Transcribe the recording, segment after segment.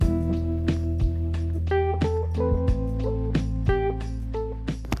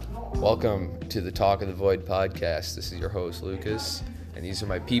Welcome to the Talk of the Void podcast. This is your host, Lucas, and these are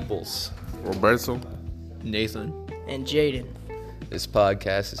my peoples. Roberto, Nathan, and Jaden. This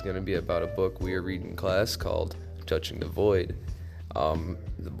podcast is going to be about a book we are reading in class called Touching the Void.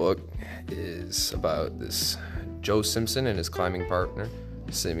 The book is about this Joe Simpson and his climbing partner,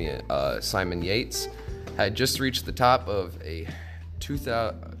 Simon Yates, had just reached the top of a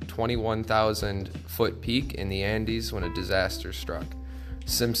 21,000-foot peak in the Andes when a disaster struck.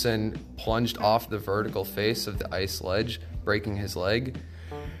 Simpson plunged off the vertical face of the ice ledge, breaking his leg.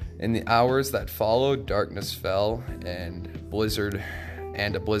 In the hours that followed, darkness fell and a blizzard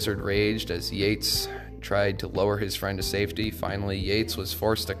raged as Yates tried to lower his friend to safety. Finally, Yates was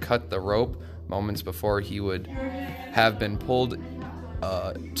forced to cut the rope moments before he would have been pulled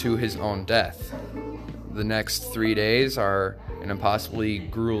to his own death. The next 3 days are an impossibly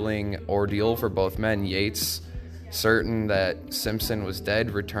grueling ordeal for both men. Yates, certain that Simpson was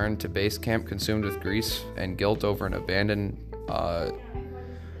dead, returned to base camp consumed with grief and guilt over abandoning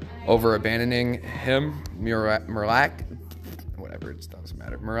him.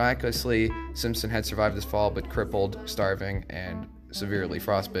 Miraculously, Simpson had survived this fall, but crippled, starving, and severely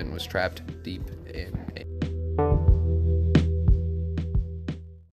frostbitten, was trapped deep in a